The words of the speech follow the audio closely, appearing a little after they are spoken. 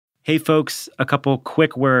Hey folks, a couple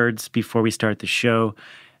quick words before we start the show.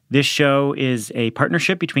 This show is a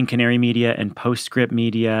partnership between Canary Media and Postscript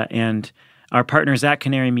Media, and our partners at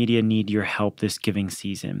Canary Media need your help this giving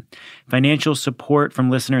season. Financial support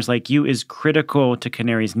from listeners like you is critical to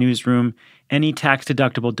Canary's newsroom. Any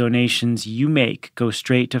tax-deductible donations you make go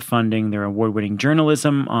straight to funding their award-winning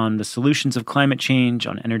journalism on the solutions of climate change,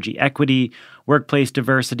 on energy equity, workplace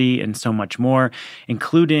diversity, and so much more,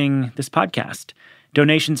 including this podcast.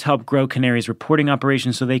 Donations help grow Canary's reporting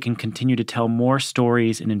operations so they can continue to tell more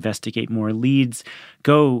stories and investigate more leads.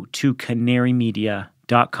 Go to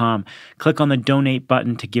canarymedia.com. Click on the donate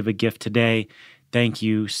button to give a gift today. Thank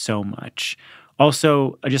you so much.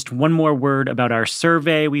 Also, just one more word about our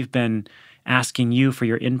survey. We've been asking you for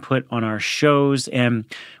your input on our shows, and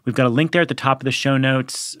we've got a link there at the top of the show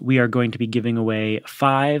notes. We are going to be giving away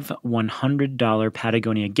 5 $100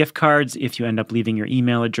 Patagonia gift cards if you end up leaving your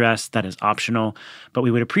email address. That is optional, but we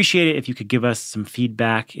would appreciate it if you could give us some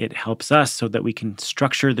feedback. It helps us so that we can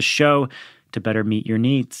structure the show to better meet your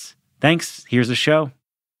needs. Thanks. Here's the show.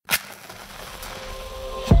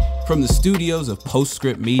 From the studios of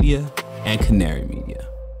Postscript Media and Canary Media.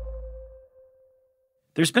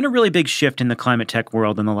 There's been a really big shift in the climate tech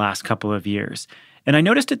world in the last couple of years. And I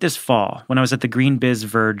noticed it this fall when I was at the Green Biz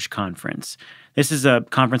Verge conference. This is a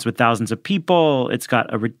conference with thousands of people. It's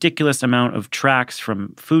got a ridiculous amount of tracks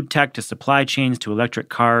from food tech to supply chains to electric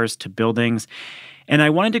cars to buildings. And I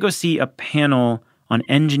wanted to go see a panel on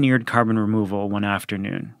engineered carbon removal one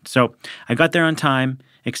afternoon. So I got there on time,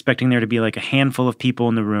 expecting there to be like a handful of people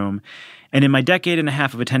in the room. And in my decade and a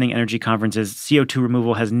half of attending energy conferences, CO2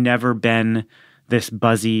 removal has never been this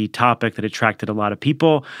buzzy topic that attracted a lot of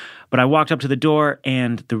people. But I walked up to the door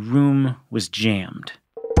and the room was jammed.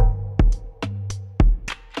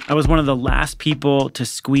 I was one of the last people to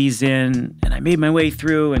squeeze in, and I made my way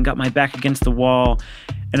through and got my back against the wall.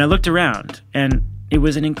 And I looked around, and it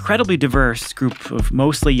was an incredibly diverse group of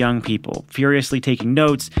mostly young people, furiously taking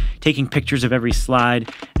notes, taking pictures of every slide,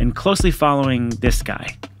 and closely following this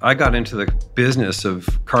guy. I got into the business of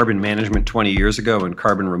carbon management 20 years ago and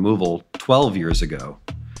carbon removal 12 years ago.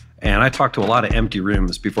 And I talked to a lot of empty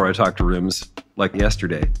rooms before I talked to rooms like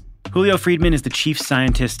yesterday. Julio Friedmann is the chief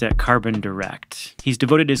scientist at Carbon Direct. He's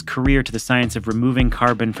devoted his career to the science of removing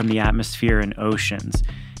carbon from the atmosphere and oceans.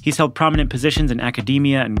 He's held prominent positions in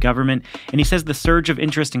academia and government, and he says the surge of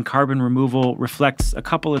interest in carbon removal reflects a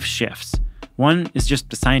couple of shifts. One is just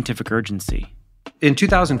the scientific urgency. In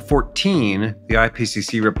 2014, the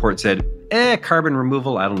IPCC report said, carbon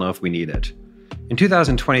removal, I don't know if we need it. In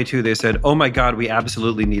 2022, they said, oh my God, we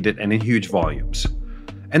absolutely need it, and in huge volumes.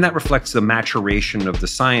 And that reflects the maturation of the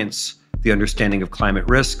science, the understanding of climate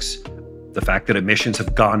risks, the fact that emissions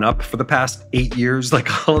have gone up for the past 8 years,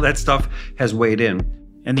 like all of that stuff has weighed in.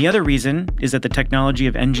 And the other reason is that the technology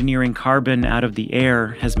of engineering carbon out of the air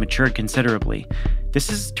has matured considerably.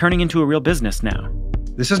 This is turning into a real business now.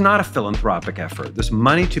 This is not a philanthropic effort. There's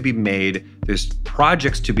money to be made, there's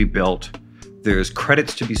projects to be built, there's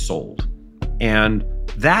credits to be sold. And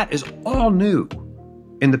that is all new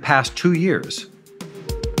in the past 2 years.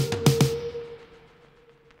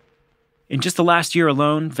 In just the last year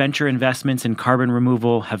alone, venture investments in carbon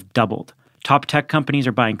removal have doubled. Top tech companies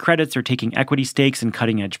are buying credits or taking equity stakes in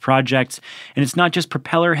cutting-edge projects. And it's not just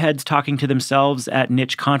propeller heads talking to themselves at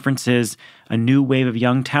niche conferences. A new wave of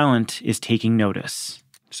young talent is taking notice.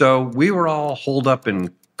 So we were all holed up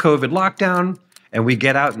in COVID lockdown, and we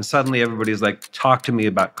get out and suddenly everybody's like, talk to me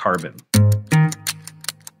about carbon.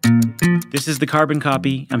 This is The Carbon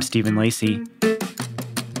Copy. I'm Stephen Lacey.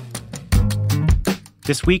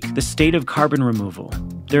 This week, the state of carbon removal.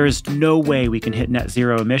 There is no way we can hit net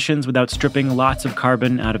zero emissions without stripping lots of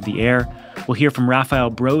carbon out of the air. We'll hear from Raphael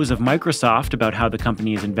Bros of Microsoft about how the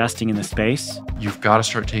company is investing in the space. You've got to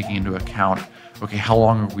start taking into account, okay, how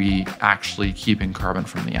long are we actually keeping carbon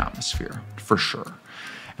from the atmosphere, for sure.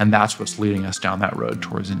 And that's what's leading us down that road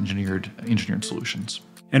towards engineered solutions.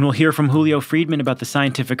 And we'll hear from Julio Friedmann about the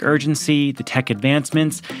scientific urgency, the tech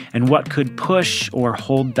advancements, and what could push or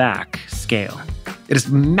hold back scale. It is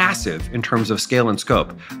massive in terms of scale and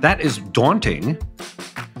scope. That is daunting.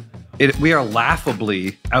 We are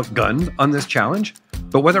laughably outgunned on this challenge.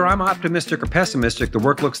 But whether I'm optimistic or pessimistic, the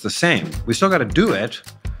work looks the same. We still got to do it,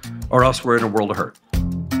 or else we're in a world of hurt.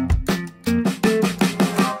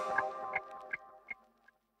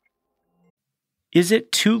 Is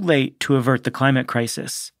it too late to avert the climate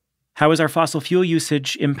crisis? How is our fossil fuel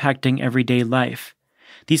usage impacting everyday life?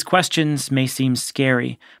 These questions may seem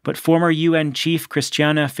scary, but former UN Chief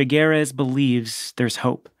Christiana Figueres believes there's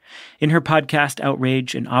hope. In her podcast,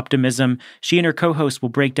 Outrage and Optimism, she and her co-host will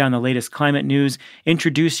break down the latest climate news,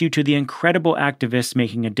 introduce you to the incredible activists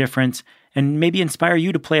making a difference, and maybe inspire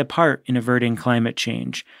you to play a part in averting climate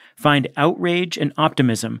change. Find Outrage and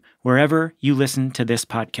Optimism wherever you listen to this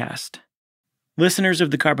podcast. Listeners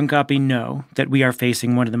of the Carbon Copy know that we are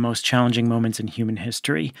facing one of the most challenging moments in human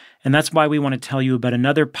history, and that's why we want to tell you about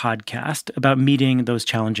another podcast about meeting those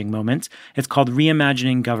challenging moments. It's called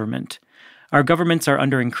Reimagining Government. Our governments are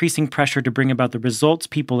under increasing pressure to bring about the results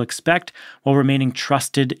people expect while remaining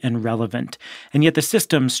trusted and relevant. And yet the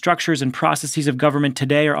systems, structures, and processes of government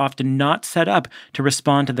today are often not set up to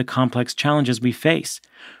respond to the complex challenges we face.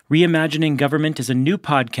 Reimagining Government is a new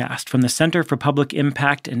podcast from the Center for Public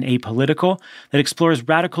Impact and Apolitical that explores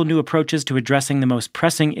radical new approaches to addressing the most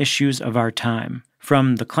pressing issues of our time.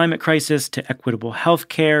 From the climate crisis to equitable health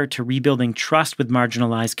care to rebuilding trust with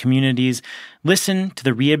marginalized communities, listen to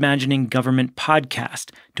the Reimagining Government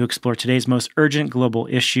podcast to explore today's most urgent global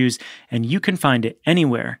issues, and you can find it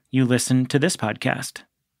anywhere you listen to this podcast.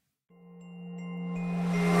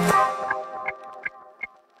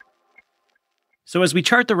 So as we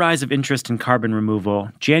chart the rise of interest in carbon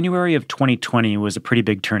removal, January of 2020 was a pretty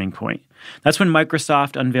big turning point. That's when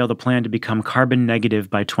Microsoft unveiled a plan to become carbon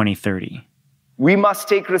negative by 2030. We must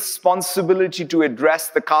take responsibility to address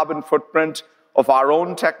the carbon footprint of our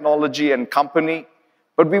own technology and company,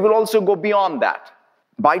 but we will also go beyond that.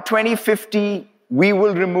 By 2050, we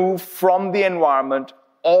will remove from the environment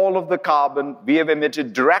all of the carbon we have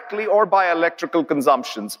emitted directly or by electrical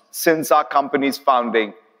consumptions since our company's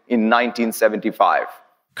founding in 1975.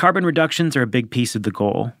 Carbon reductions are a big piece of the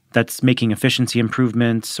goal. That's making efficiency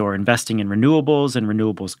improvements or investing in renewables and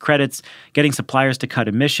renewables credits, getting suppliers to cut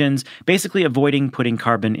emissions, basically avoiding putting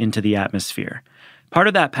carbon into the atmosphere. Part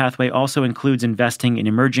of that pathway also includes investing in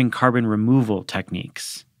emerging carbon removal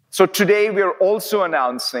techniques. So today we are also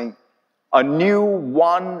announcing a new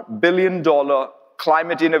 $1 billion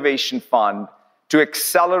climate innovation fund to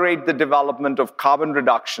accelerate the development of carbon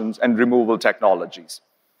reductions and removal technologies.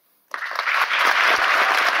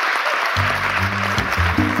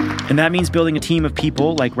 And that means building a team of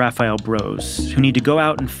people like Raphael Bros, who need to go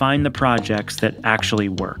out and find the projects that actually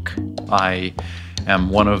work. I am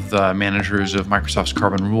one of the managers of Microsoft's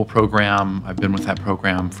carbon removal program. I've been with that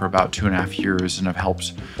program for about 2.5 years and have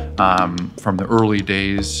helped from the early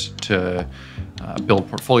days to build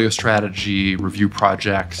portfolio strategy, review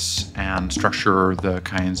projects, and structure the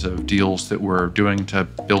kinds of deals that we're doing to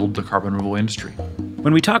build the carbon removal industry.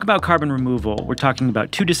 When we talk about carbon removal, we're talking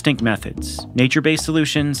about two distinct methods, nature-based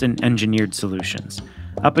solutions and engineered solutions.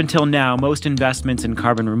 Up until now, most investments in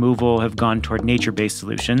carbon removal have gone toward nature-based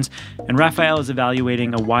solutions, and Raphael is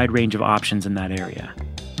evaluating a wide range of options in that area.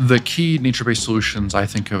 The key nature-based solutions I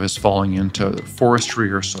think of as falling into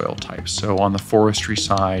forestry or soil types. So on the forestry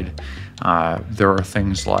side, there are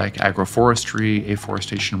things like agroforestry,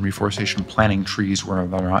 afforestation, reforestation, planting trees where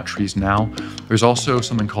there are not trees now. There's also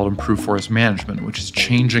something called improved forest management, which is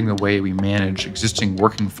changing the way we manage existing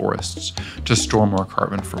working forests to store more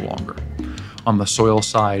carbon for longer. On the soil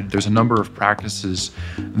side, there's a number of practices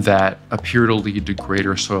that appear to lead to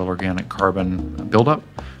greater soil organic carbon buildup,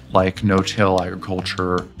 like no-till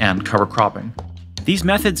agriculture and cover cropping. These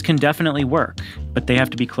methods can definitely work, but they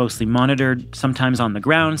have to be closely monitored, sometimes on the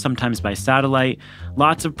ground, sometimes by satellite.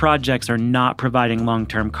 Lots of projects are not providing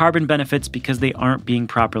long-term carbon benefits because they aren't being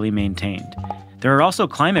properly maintained. There are also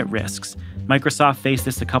climate risks. Microsoft faced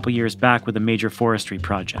this a couple years back with a major forestry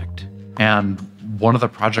project. And one of the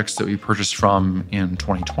projects that we purchased from in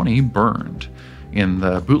 2020 burned in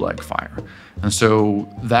the bootleg fire. And so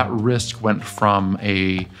that risk went from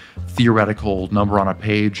a theoretical number on a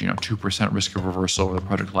page, 2% risk of reversal over the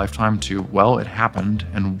project lifetime to, well, it happened.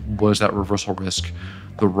 And was that reversal risk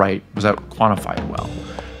was that quantified well?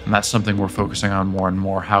 And that's something we're focusing on more and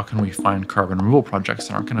more. How can we find carbon removal projects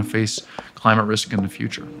that aren't going to face climate risk in the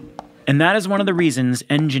future? And that is one of the reasons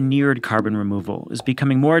engineered carbon removal is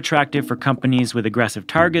becoming more attractive for companies with aggressive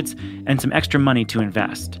targets and some extra money to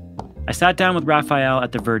invest. I sat down with Raphael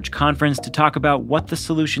at the Verge conference to talk about what the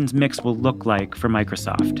solutions mix will look like for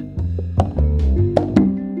Microsoft.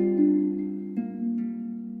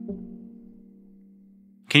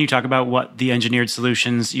 Can you talk about what the engineered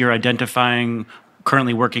solutions you're identifying,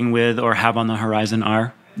 currently working with, or have on the horizon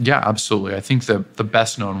are? Yeah, absolutely. I think the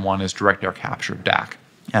best known one is direct air capture, DAC.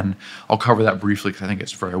 And I'll cover that briefly because I think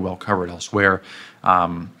it's very well covered elsewhere.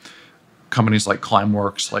 Companies like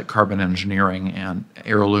Climeworks, like Carbon Engineering and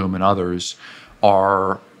Heirloom and others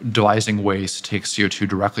are devising ways to take CO2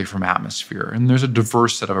 directly from atmosphere. And there's a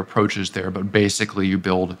diverse set of approaches there, but basically you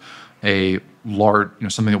build a large,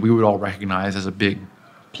 something that we would all recognize as a big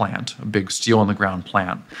plant, a big steel on the ground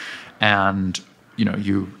plant, and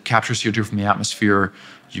you capture CO2 from the atmosphere,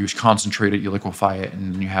 you concentrate it, you liquefy it,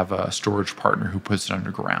 and then you have a storage partner who puts it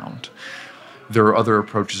underground. There are other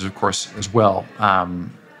approaches, of course, as well.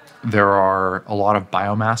 There are a lot of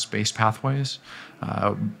biomass-based pathways.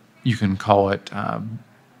 You can call it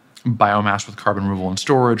biomass with carbon removal and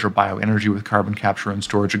storage, or bioenergy with carbon capture and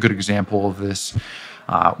storage. A good example of this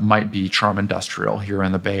might be Charm Industrial here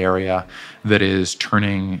in the Bay Area, that is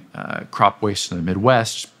turning crop waste in the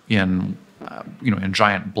Midwest in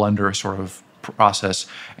giant blender sort of process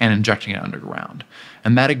and injecting it underground.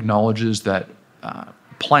 And that acknowledges that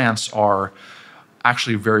plants are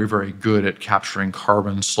actually very, very good at capturing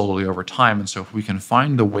carbon slowly over time. And so if we can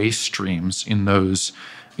find the waste streams in those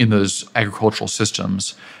agricultural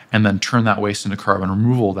systems and then turn that waste into carbon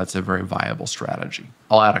removal, that's a very viable strategy.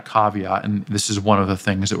 I'll add a caveat, and this is one of the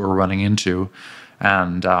things that we're running into.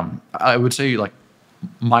 And I would say, like,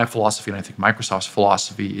 my philosophy, and I think Microsoft's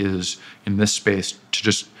philosophy, is in this space to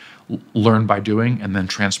just learn by doing and then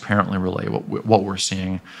transparently relay what we're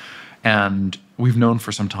seeing. And we've known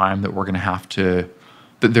for some time that we're going to have to,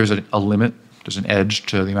 that there's a limit, there's an edge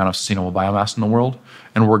to the amount of sustainable biomass in the world,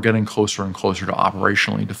 and we're getting closer and closer to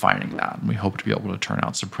operationally defining that. And we hope to be able to turn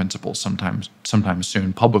out some principles sometime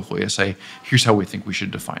soon publicly to say, here's how we think we should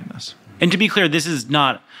define this. And to be clear, this is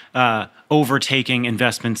not overtaking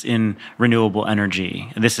investments in renewable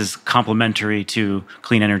energy. This is complementary to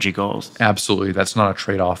clean energy goals. Absolutely. That's not a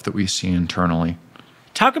trade-off that we see internally.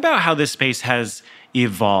 Talk about how this space has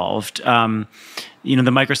evolved. The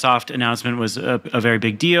Microsoft announcement was a very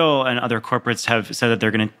big deal, and other corporates have said that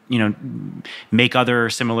they're going to, make other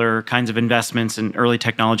similar kinds of investments in early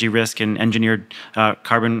technology risk and engineered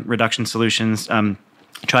carbon reduction solutions.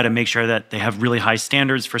 Try to make sure that they have really high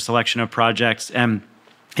standards for selection of projects. And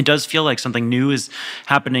it does feel like something new is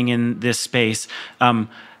happening in this space.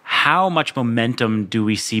 How much momentum do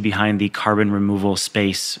we see behind the carbon removal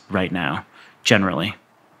space right now, generally?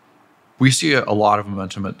 We see a lot of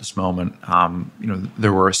momentum at this moment.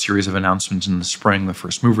 There were a series of announcements in the spring, the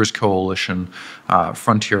First Movers Coalition,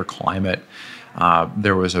 Frontier Climate.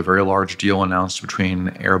 There was a very large deal announced between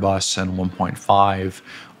Airbus and 1.5.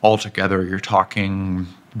 Altogether, you're talking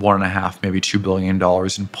 $1.5, maybe $2 billion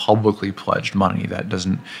in publicly pledged money. That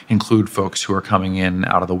doesn't include folks who are coming in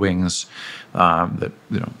out of the wings that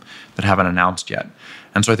haven't announced yet.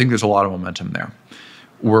 And so I think there's a lot of momentum there.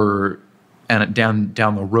 And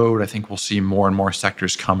down the road, I think we'll see more and more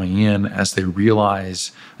sectors coming in as they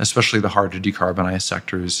realize, especially the hard to decarbonize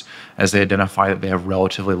sectors, as they identify that they have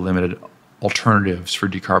relatively limited alternatives for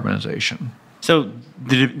decarbonization. So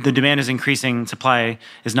the demand is increasing, supply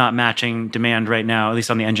is not matching demand right now, at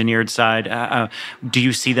least on the engineered side. Do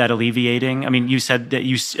you see that alleviating? I mean, you said that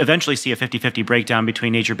you eventually see a 50-50 breakdown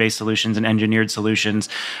between nature-based solutions and engineered solutions.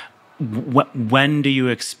 When do you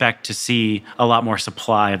expect to see a lot more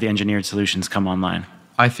supply of the engineered solutions come online?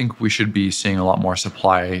 I think we should be seeing a lot more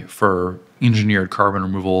supply for engineered carbon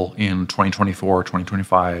removal in 2024,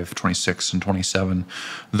 2025, 26, and 27.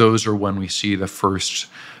 Those are when we see the first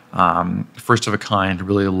of a kind,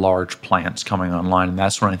 really large plants coming online. And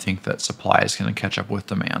that's when I think that supply is going to catch up with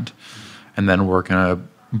demand. And then we're going to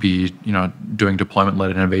be, doing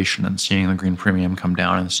deployment-led innovation and seeing the green premium come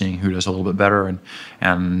down and seeing who does a little bit better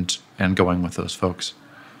and going with those folks.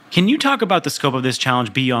 Can you talk about the scope of this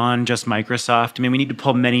challenge beyond just Microsoft? I mean, we need to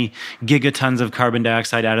pull many gigatons of carbon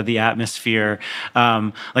dioxide out of the atmosphere.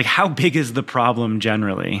 How big is the problem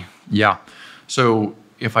generally? Yeah. So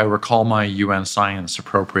if I recall my UN science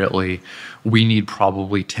appropriately, we need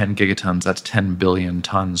probably 10 gigatons, that's 10 billion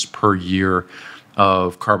tons per year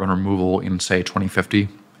of carbon removal in, say, 2050.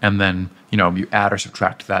 And then, you add or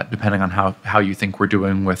subtract that depending on how you think we're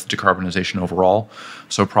doing with decarbonization overall.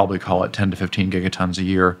 So probably call it 10 to 15 gigatons a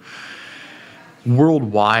year.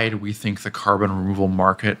 Worldwide, we think the carbon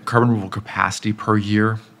removal capacity per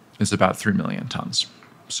year is about 3 million tons.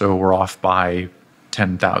 So we're off by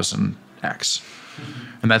 10,000x.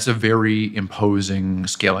 And that's a very imposing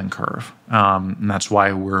scaling curve. And that's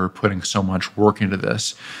why we're putting so much work into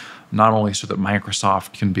this, not only so that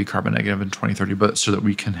Microsoft can be carbon negative in 2030, but so that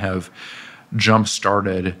we can have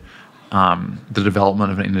jump-started the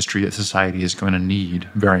development of an industry that society is going to need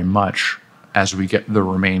very much as we get the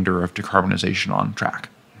remainder of decarbonization on track.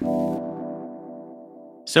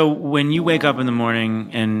 So when you wake up in the morning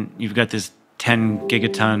and you've got this 10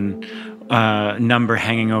 gigaton number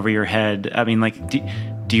hanging over your head, I mean,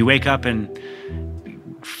 do you wake up and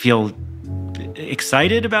feel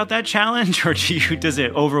excited about that challenge, or does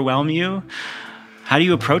it overwhelm you? How do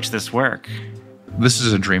you approach this work? This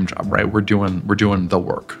is a dream job, right? We're doing the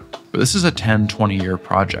work. But this is a 10, 20-year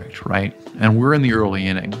project, right? And we're in the early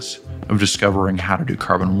innings of discovering how to do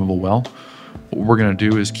carbon removal well. What we're going to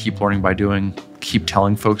do is keep learning by doing, keep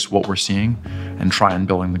telling folks what we're seeing, and try to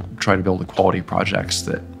build the quality projects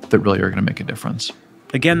that really are going to make a difference.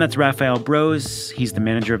 Again, that's Raphael Bros. He's the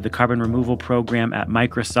manager of the carbon removal program at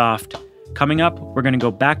Microsoft. Coming up, we're going to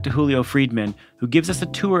go back to Julio Friedmann, who gives us a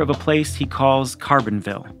tour of a place he calls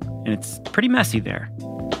Carbonville. And it's pretty messy there.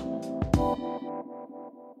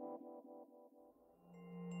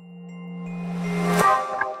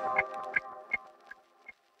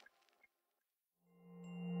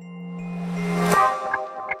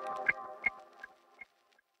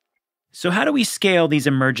 So how do we scale these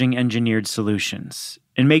emerging engineered solutions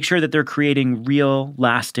and make sure that they're creating real,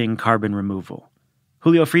 lasting carbon removal?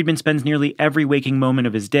 Julio Friedmann spends nearly every waking moment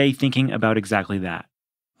of his day thinking about exactly that.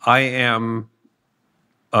 I am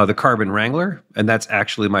the Carbon Wrangler, and that's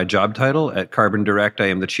actually my job title at Carbon Direct. I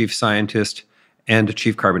am the chief scientist and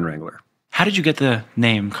chief carbon wrangler. How did you get the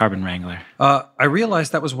name Carbon Wrangler? I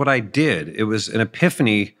realized that was what I did. It was an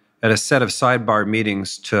epiphany at a set of sidebar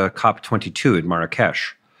meetings to COP22 in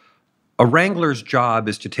Marrakesh. A wrangler's job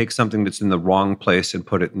is to take something that's in the wrong place and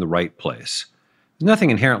put it in the right place. There's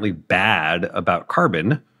nothing inherently bad about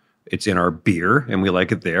carbon. It's in our beer, and we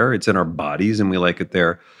like it there. It's in our bodies, and we like it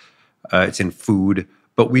there. It's in food.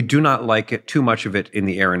 But we do not like it, too much of it, in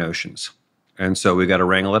the air and oceans. And so we got to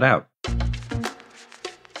wrangle it out.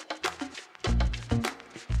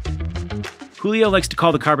 Julio likes to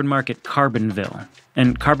call the carbon market Carbonville,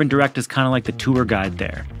 and Carbon Direct is kind of like the tour guide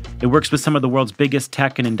there. It works with some of the world's biggest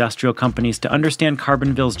tech and industrial companies to understand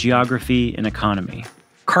Carbonville's geography and economy.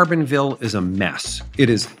 Carbonville is a mess.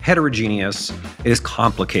 It is heterogeneous. It is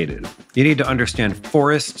complicated. You need to understand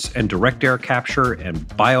forests and direct air capture and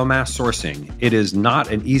biomass sourcing. It is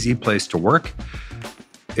not an easy place to work.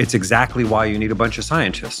 It's exactly why you need a bunch of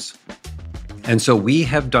scientists. And so we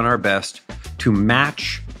have done our best to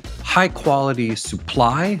match high-quality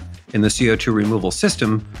supply in the CO2 removal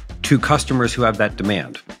system to customers who have that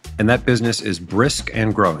demand. And that business is brisk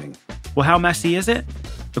and growing. Well, how messy is it?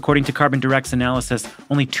 According to Carbon Direct's analysis,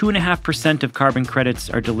 only 2.5% of carbon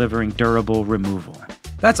credits are delivering durable removal.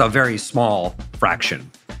 That's a very small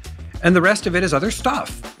fraction. And the rest of it is other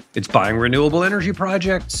stuff. It's buying renewable energy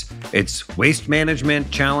projects, it's waste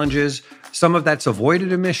management challenges. Some of that's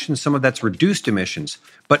avoided emissions, some of that's reduced emissions.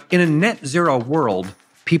 But in a net zero world,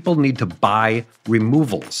 people need to buy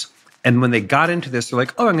removals. And when they got into this, they're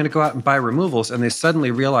like, oh, I'm going to go out and buy removals. And they suddenly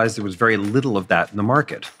realized there was very little of that in the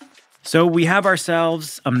market. So we have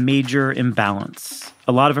ourselves a major imbalance.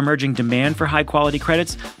 A lot of emerging demand for high-quality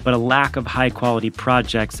credits, but a lack of high-quality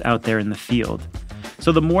projects out there in the field.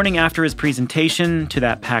 So the morning after his presentation to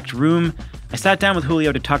that packed room, I sat down with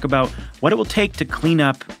Julio to talk about what it will take to clean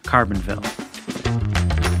up Carbonville.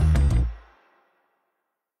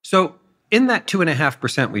 So in that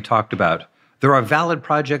 2.5% we talked about, there are valid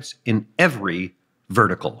projects in every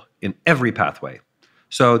vertical, in every pathway.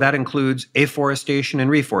 So that includes afforestation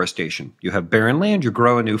and reforestation. You have barren land, you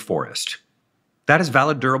grow a new forest. That is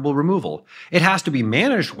valid, durable removal. It has to be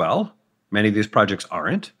managed well. Many of these projects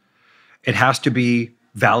aren't. It has to be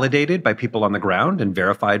validated by people on the ground and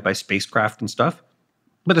verified by spacecraft and stuff.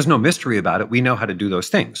 But there's no mystery about it. We know how to do those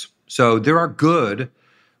things. So there are good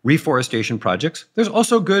reforestation projects. There's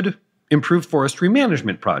also good improved forestry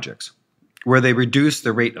management projects where they reduce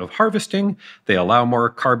the rate of harvesting, they allow more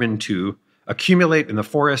carbon to accumulate in the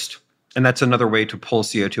forest, and that's another way to pull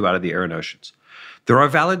CO2 out of the air and oceans. There are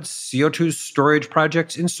valid CO2 storage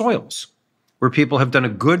projects in soils, where people have done a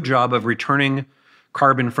good job of returning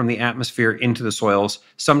carbon from the atmosphere into the soils,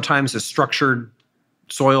 sometimes as structured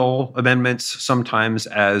soil amendments, sometimes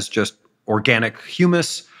as just organic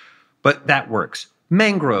humus, but that works.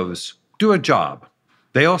 Mangroves do a job.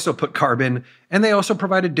 They also put carbon, and they also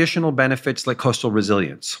provide additional benefits like coastal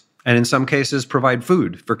resilience, and in some cases provide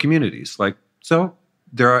food for communities. So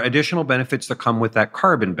there are additional benefits that come with that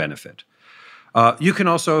carbon benefit. You can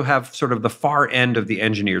also have sort of the far end of the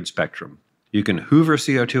engineered spectrum. You can hoover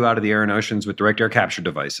CO2 out of the air and oceans with direct air capture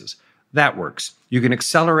devices. That works. You can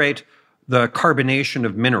accelerate the carbonation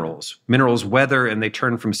of minerals. Minerals weather and they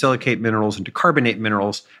turn from silicate minerals into carbonate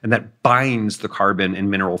minerals, and that binds the carbon in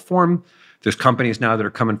mineral form. There's companies now that are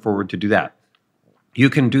coming forward to do that. You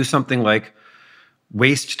can do something like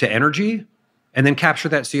waste to energy and then capture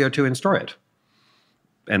that CO2 and store it.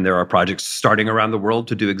 And there are projects starting around the world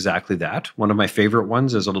to do exactly that. One of my favorite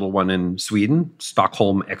ones is a little one in Sweden,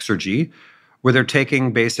 Stockholm Exergi, where they're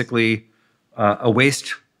taking basically a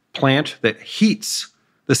waste plant that heats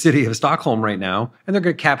the city of Stockholm right now, and they're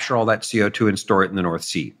going to capture all that CO2 and store it in the North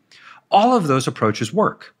Sea. All of those approaches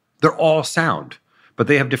work. They're all sound. but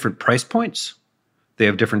they have different price points. They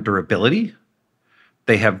have different durability.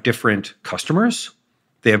 They have different customers.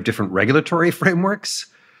 They have different regulatory frameworks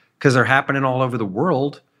because they're happening all over the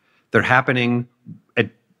world. They're happening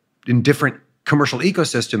in different commercial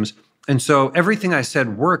ecosystems. And so everything I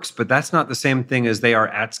said works, but that's not the same thing as they are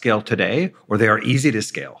at scale today or they are easy to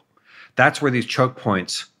scale. That's where these choke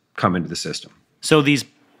points come into the system. So these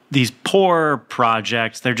poor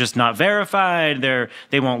projects, they're just not verified.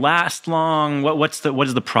 They won't last long. What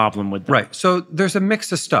is the problem with them? Right. So there's a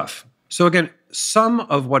mix of stuff. So again, some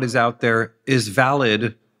of what is out there is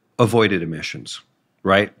valid avoided emissions,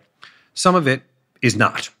 right? Some of it is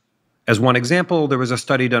not. As one example, there was a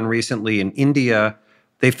study done recently in India.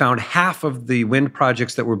 They found half of the wind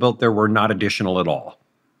projects that were built there were not additional at all.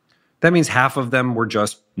 That means half of them were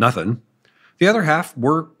just nothing. The other half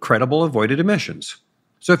were credible avoided emissions.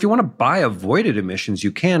 So if you want to buy avoided emissions,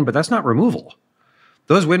 you can, but that's not removal.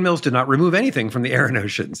 Those windmills did not remove anything from the air and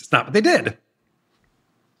oceans. It's not what they did.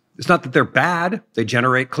 It's not that they're bad. They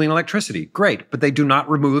generate clean electricity. Great. But they do not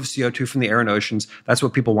remove CO2 from the air and oceans. That's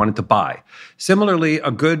what people wanted to buy. Similarly,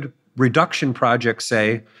 a good reduction project,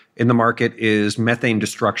 say, in the market is methane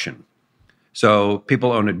destruction. So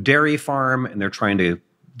people own a dairy farm and they're trying to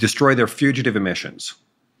destroy their fugitive emissions.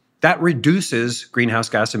 That reduces greenhouse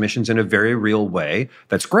gas emissions in a very real way.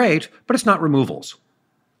 That's great, but it's not removals.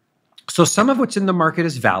 So some of what's in the market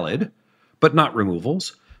is valid, but not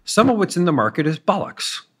removals. Some of what's in the market is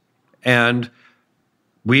bollocks. And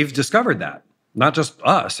we've discovered that, not just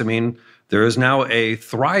us. I mean, there is now a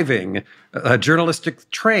thriving journalistic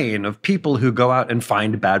train of people who go out and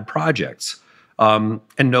find bad projects. And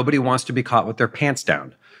nobody wants to be caught with their pants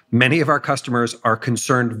down. Many of our customers are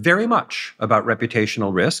concerned very much about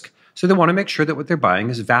reputational risk, so they want to make sure that what they're buying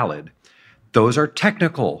is valid. Those are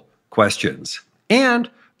technical questions. And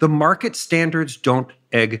the market standards don't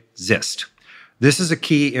exist. This is a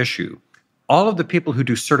key issue. All of the people who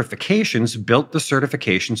do certifications built the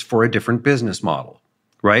certifications for a different business model,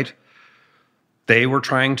 right? They were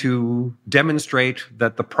trying to demonstrate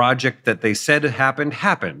that the project that they said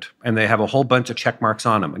happened, and they have a whole bunch of check marks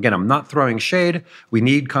on them. Again, I'm not throwing shade. We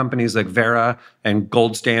need companies like Verra and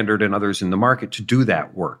Gold Standard and others in the market to do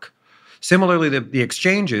that work. Similarly, the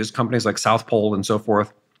exchanges, companies like South Pole and so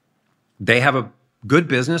forth, they have a good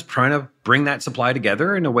business trying to bring that supply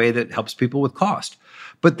together in a way that helps people with cost.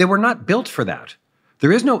 But they were not built for that.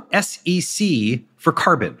 There is no SEC for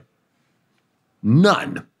carbon.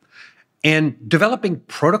 None. And developing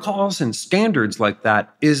protocols and standards like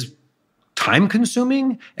that is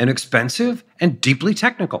time-consuming and expensive and deeply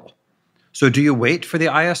technical. So do you wait for the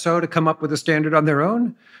ISO to come up with a standard on their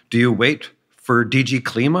own? Do you wait for DG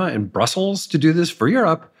Klima in Brussels to do this for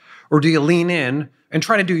Europe? Or do you lean in and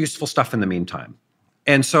try to do useful stuff in the meantime?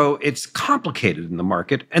 And so it's complicated in the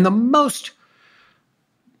market. And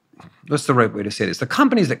what's the right way to say this? The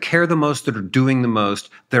companies that care the most, that are doing the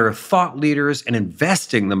most, that are thought leaders and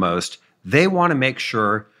investing the most, they want to make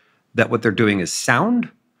sure that what they're doing is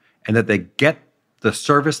sound and that they get the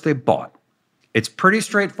service they bought. It's pretty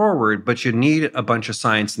straightforward, but you need a bunch of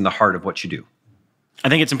science in the heart of what you do. I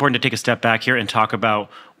think it's important to take a step back here and talk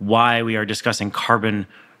about why we are discussing carbon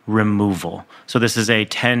removal. So this is a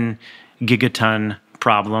 10 gigaton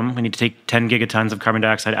problem. We need to take 10 gigatons of carbon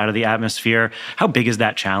dioxide out of the atmosphere. How big is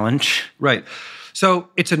that challenge? Right. So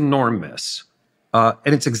it's enormous. And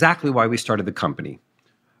it's exactly why we started the company.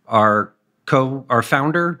 Our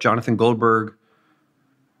founder, Jonathan Goldberg,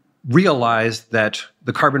 realized that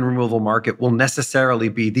the carbon removal market will necessarily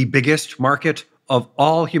be the biggest market of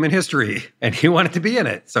all human history, and he wanted to be in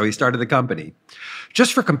it, so he started the company.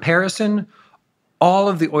 Just for comparison, all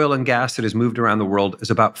of the oil and gas that has moved around the world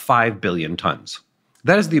is about 5 billion tons.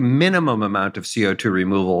 That is the minimum amount of CO2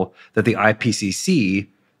 removal that the IPCC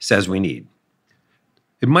says we need.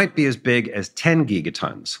 It might be as big as 10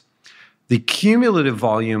 gigatons. The cumulative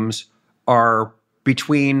volumes are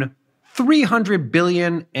between 300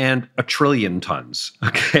 billion and a trillion tons,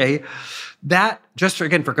 okay? That,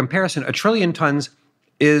 again, for comparison, a trillion tons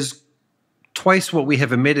is twice what we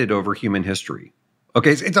have emitted over human history.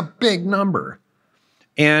 Okay, it's a big number.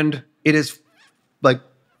 And it is like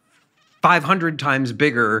 500 times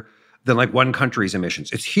bigger than like one country's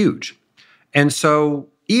emissions. It's huge. And so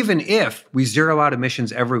even if we zero out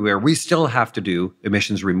emissions everywhere, we still have to do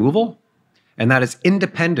emissions removal. And that is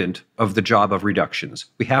independent of the job of reductions.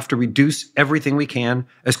 We have to reduce everything we can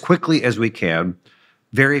as quickly as we can.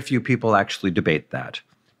 Very few people actually debate that.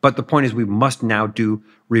 But the point is we must now do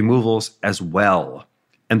removals as well.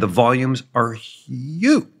 And the volumes are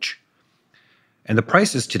huge. And the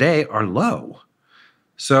prices today are low.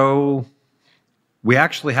 So we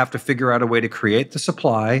actually have to figure out a way to create the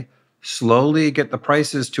supply, slowly get the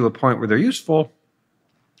prices to a point where they're useful,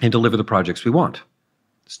 and deliver the projects we want.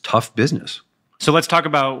 It's tough business. So let's talk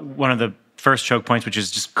about one of the first choke points, which is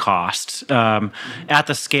just cost. At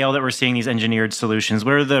the scale that we're seeing these engineered solutions,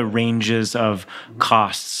 what are the ranges of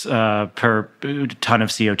costs per ton of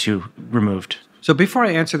CO2 removed? So before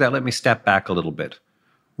I answer that, let me step back a little bit.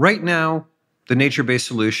 Right now, the nature-based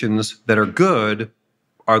solutions that are good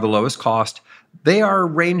are the lowest cost. They are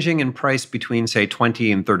ranging in price between, say,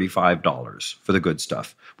 $20 and $35 for the good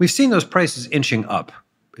stuff. We've seen those prices inching up.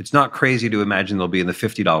 It's not crazy to imagine they'll be in the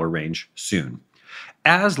 $50 range soon.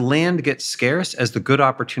 As land gets scarce, as the good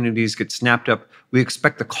opportunities get snapped up, we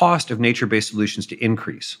expect the cost of nature-based solutions to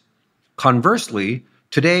increase. Conversely,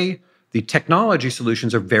 today, the technology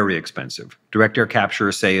solutions are very expensive. Direct air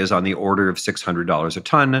capture, say, is on the order of $600 a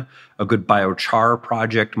ton. A good biochar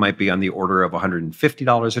project might be on the order of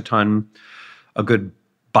 $150 a ton. A good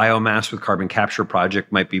biomass with carbon capture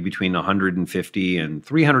project might be between $150 and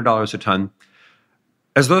 $300 a ton.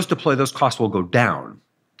 As those deploy, those costs will go down.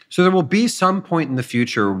 So there will be some point in the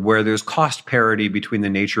future where there's cost parity between the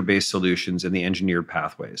nature-based solutions and the engineered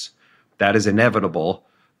pathways. That is inevitable,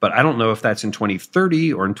 but I don't know if that's in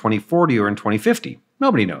 2030 or in 2040 or in 2050.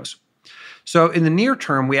 Nobody knows. So in the near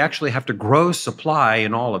term, we actually have to grow supply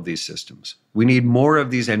in all of these systems. We need more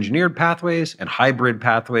of these engineered pathways and hybrid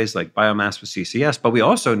pathways like biomass with CCS, but we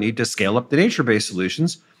also need to scale up the nature-based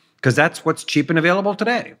solutions because that's what's cheap and available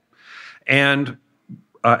today. And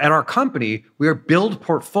at our company, we are build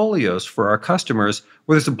portfolios for our customers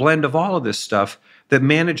where there's a blend of all of this stuff that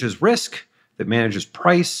manages risk, that manages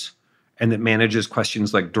price, and that manages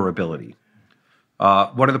questions like durability.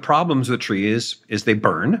 One of the problems with trees is they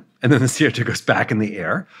burn, and then the CO2 goes back in the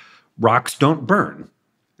air. Rocks don't burn.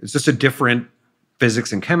 It's just a different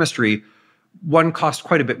physics and chemistry. One costs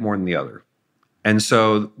quite a bit more than the other. And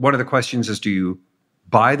so one of the questions is, do you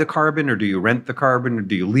buy the carbon or do you rent the carbon or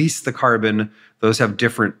do you lease the carbon? Those have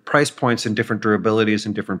different price points and different durabilities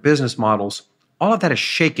and different business models. All of that is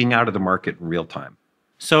shaking out of the market in real time.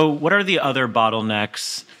 So what are the other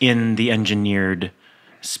bottlenecks in the engineered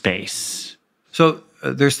space? So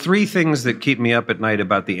there's three things that keep me up at night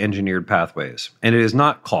about the engineered pathways, and it is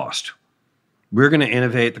not cost. We're going to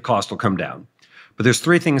innovate, the cost will come down. But there's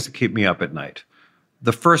three things that keep me up at night.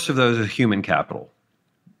 The first of those is human capital.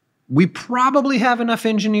 We probably have enough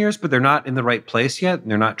engineers, but they're not in the right place yet, and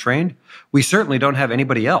they're not trained. We certainly don't have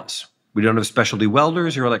anybody else. We don't have specialty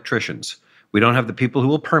welders or electricians. We don't have the people who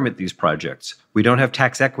will permit these projects. We don't have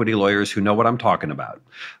tax equity lawyers who know what I'm talking about.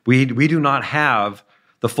 We do not have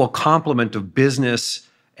the full complement of business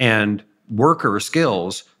and worker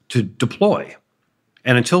skills to deploy.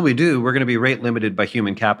 And until we do, we're going to be rate limited by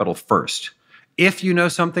human capital first. If you know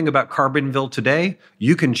something about Carbonville today,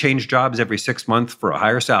 you can change jobs every 6 months for a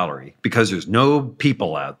higher salary because there's no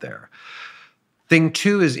people out there. Thing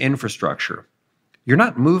two is infrastructure. You're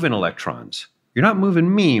not moving electrons. You're not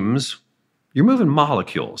moving memes. You're moving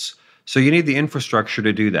molecules. So you need the infrastructure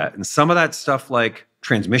to do that. And some of that stuff like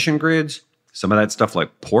transmission grids, some of that stuff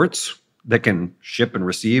like ports that can ship and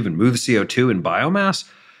receive and move CO2 and biomass,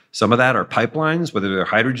 some of that are pipelines, whether they're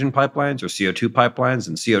hydrogen pipelines or CO2 pipelines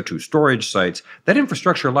and CO2 storage sites. That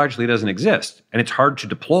infrastructure largely doesn't exist, and it's hard to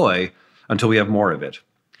deploy until we have more of it.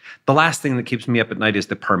 The last thing that keeps me up at night is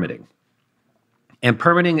the permitting. And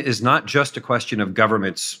permitting is not just a question of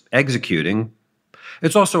governments executing.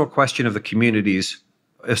 It's also a question of the communities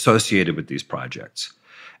associated with these projects.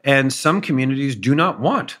 And some communities do not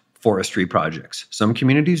want forestry projects. Some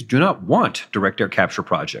communities do not want direct air capture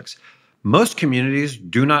projects. Most communities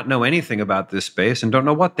do not know anything about this space and don't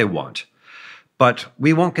know what they want. But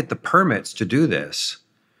we won't get the permits to do this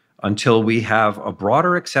until we have a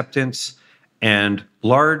broader acceptance and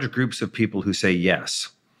large groups of people who say yes.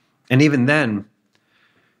 And even then,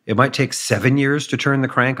 it might take 7 years to turn the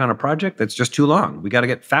crank on a project. That's just too long. We got to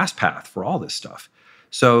get fast path for all this stuff.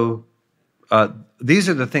 So these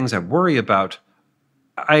are the things I worry about.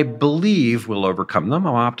 I believe we'll overcome them.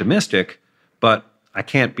 I'm optimistic, but I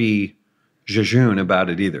can't be jejune about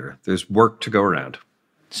it either. There's work to go around.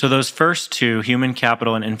 So those first two, human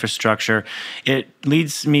capital and infrastructure, it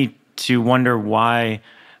leads me to wonder why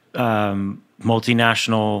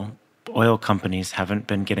multinational oil companies haven't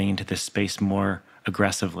been getting into this space more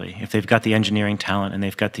aggressively, if they've got the engineering talent and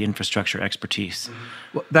they've got the infrastructure expertise.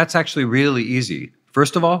 Well, that's actually really easy.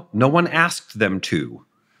 First of all, no one asked them to.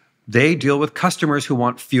 They deal with customers who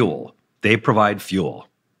want fuel. They provide fuel.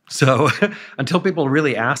 So until people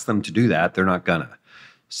really ask them to do that, they're not gonna.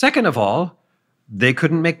 Second of all, they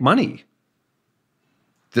couldn't make money.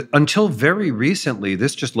 Until very recently,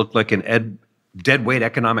 this just looked like an dead weight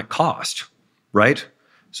economic cost, right?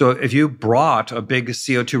 So if you brought a big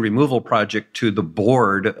CO2 removal project to the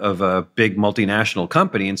board of a big multinational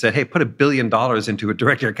company and said, hey, put $1 billion into a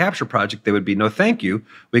direct air capture project, they would be, no, thank you.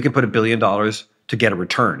 We can put $1 billion to get a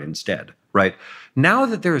return instead, right? Now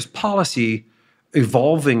that there is policy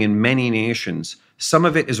evolving in many nations, some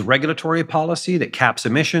of it is regulatory policy that caps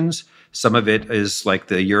emissions. Some of it is like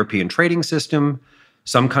the European trading system.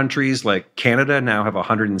 Some countries like Canada now have a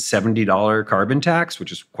 $170 carbon tax,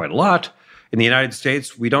 which is quite a lot. In the United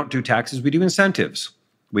States, we don't do taxes, we do incentives.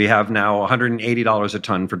 We have now $180 a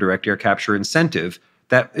ton for direct air capture incentive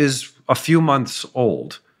that is a few months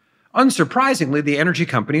old. Unsurprisingly, the energy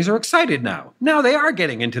companies are excited now. Now they are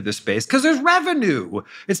getting into this space because there's revenue.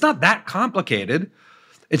 It's not that complicated.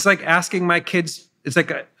 It's like asking my kids,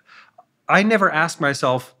 I never ask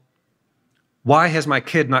myself, why has my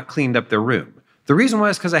kid not cleaned up their room? The reason why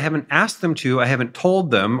is because I haven't asked them to, I haven't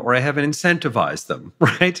told them, or I haven't incentivized them,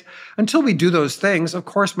 right? Until we do those things, of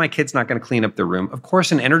course, my kid's not going to clean up their room. Of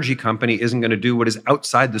course, an energy company isn't going to do what is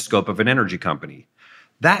outside the scope of an energy company.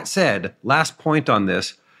 That said, last point on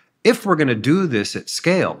this, if we're going to do this at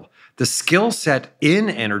scale, the skill set in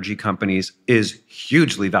energy companies is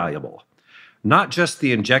hugely valuable. Not just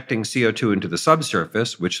the injecting CO2 into the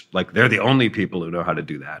subsurface, which like they're the only people who know how to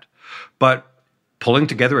do that, but pulling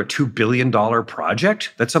together a $2 billion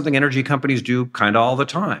project. That's something energy companies do kind of all the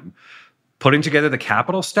time. Putting together the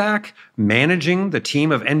capital stack, managing the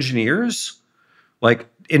team of engineers, like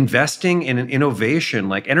investing in an innovation.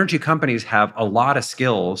 Like energy companies have a lot of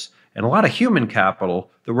skills and a lot of human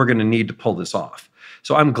capital that we're going to need to pull this off.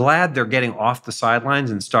 So I'm glad they're getting off the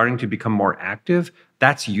sidelines and starting to become more active.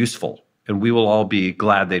 That's useful, and we will all be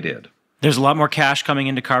glad they did. There's a lot more cash coming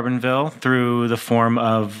into Carbonville through the form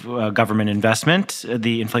of government investment.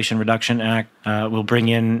 The Inflation Reduction Act will bring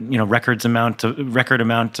in, record amount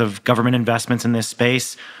of government investments in this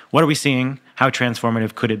space. What are we seeing? How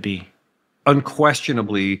transformative could it be?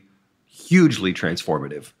 Unquestionably, hugely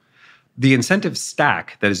transformative. The incentive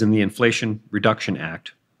stack that is in the Inflation Reduction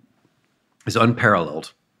Act is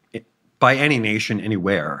unparalleled by any nation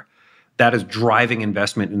anywhere. That is driving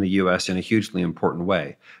investment in the U.S. in a hugely important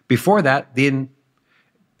way. Before that, the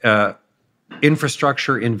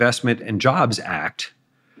Infrastructure Investment and Jobs Act,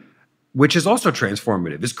 which is also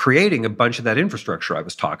transformative, is creating a bunch of that infrastructure I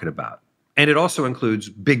was talking about. And it also includes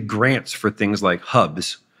big grants for things like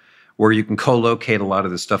hubs, where you can co-locate a lot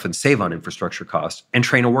of this stuff and save on infrastructure costs and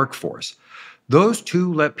train a workforce. Those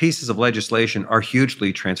two pieces of legislation are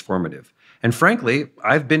hugely transformative. And frankly,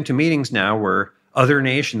 I've been to meetings now where other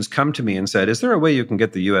nations come to me and said, is there a way you can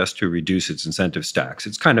get the U.S. to reduce its incentive stacks?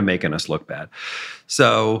 It's kind of making us look bad.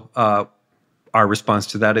 So our response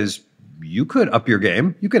to that is, you could up your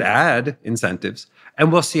game. You could add incentives,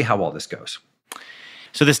 and we'll see how all this goes.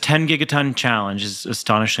 So this 10 gigaton challenge is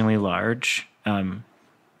astonishingly large.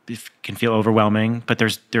 It can feel overwhelming, but there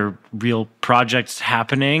are real projects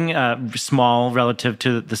happening, small relative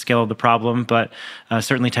to the scale of the problem, but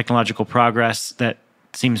certainly technological progress that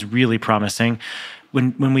seems really promising.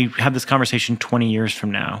 When we have this conversation 20 years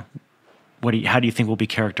from now, how do you think we'll be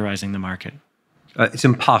characterizing the market? It's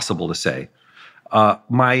impossible to say.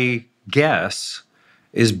 My guess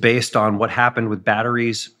is based on what happened with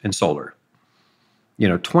batteries and solar.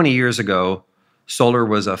 20 years ago, solar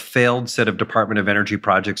was a failed set of Department of Energy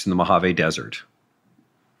projects in the Mojave Desert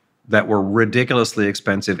that were ridiculously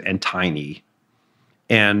expensive and tiny.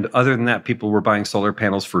 And other than that, people were buying solar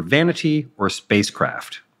panels for vanity or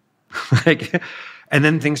spacecraft. And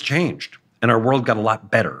then things changed and our world got a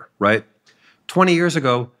lot better, right? 20 years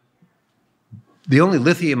ago, the only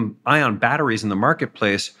lithium-ion batteries in the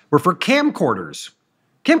marketplace were for camcorders.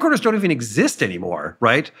 Camcorders don't even exist anymore,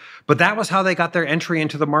 right? But that was how they got their entry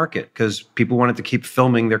into the market because people wanted to keep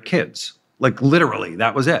filming their kids. Like literally,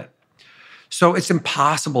 that was it. So it's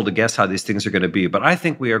impossible to guess how these things are going to be. But I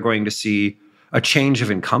think we are going to see a change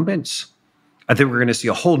of incumbents. I think we're going to see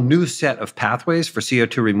a whole new set of pathways for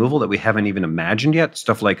CO2 removal that we haven't even imagined yet.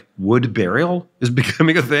 Stuff like wood burial is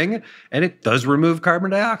becoming a thing, and it does remove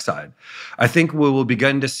carbon dioxide. I think we will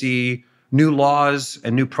begin to see new laws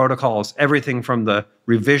and new protocols, everything from the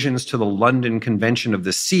revisions to the London Convention of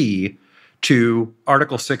the Sea to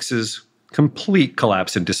Article 6's complete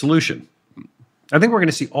collapse and dissolution. I think we're going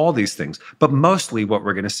to see all these things, but mostly what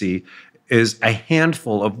we're going to see is a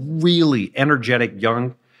handful of really energetic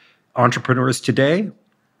young entrepreneurs today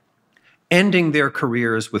ending their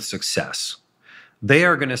careers with success. They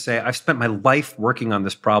are going to say, I've spent my life working on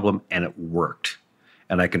this problem and it worked.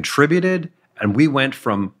 And I contributed, and we went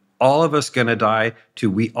from all of us going to die to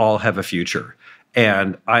we all have a future.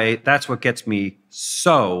 And that's what gets me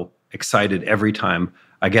so excited every time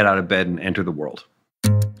I get out of bed and enter the world.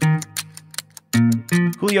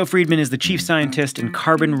 Julio Friedmann is the chief scientist and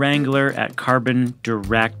carbon wrangler at Carbon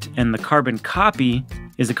Direct, and the Carbon Copy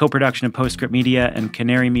is a co-production of Postscript Media and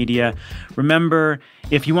Canary Media. Remember,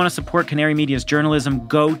 if you want to support Canary Media's journalism,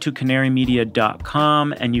 go to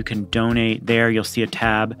canarymedia.com and you can donate there. You'll see a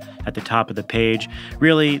tab at the top of the page.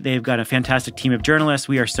 Really, they've got a fantastic team of journalists.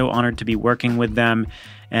 We are so honored to be working with them.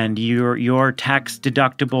 And your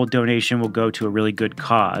tax-deductible donation will go to a really good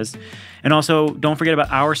cause. And also, don't forget about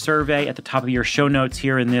our survey at the top of your show notes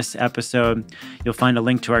here in this episode. You'll find a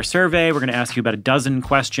link to our survey. We're going to ask you about a dozen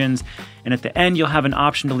questions. And at the end, you'll have an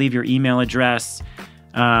option to leave your email address.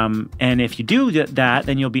 And if you do that,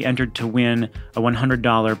 then you'll be entered to win a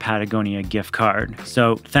 $100 Patagonia gift card.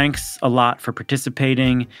 So thanks a lot for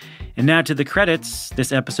participating. And now to the credits.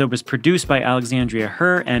 This episode was produced by Alexandria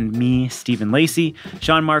Herr and me, Stephen Lacey.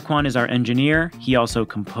 Sean Marquand is our engineer. He also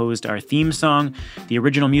composed our theme song. The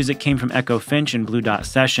original music came from Echo Finch and Blue Dot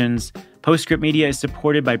Sessions. Postscript Media is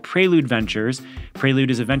supported by Prelude Ventures.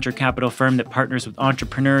 Prelude is a venture capital firm that partners with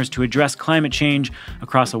entrepreneurs to address climate change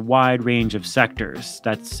across a wide range of sectors.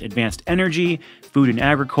 That's advanced energy, food and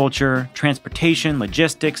agriculture, transportation,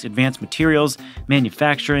 logistics, advanced materials,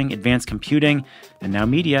 manufacturing, advanced computing, and now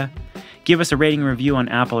media. Give us a rating and review on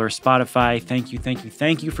Apple or Spotify. Thank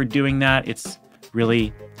you for doing that. It's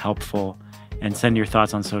really helpful. And send your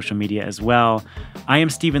thoughts on social media as well. I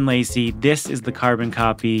am Stephen Lacey. This is the Carbon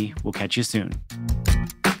Copy. We'll catch you soon.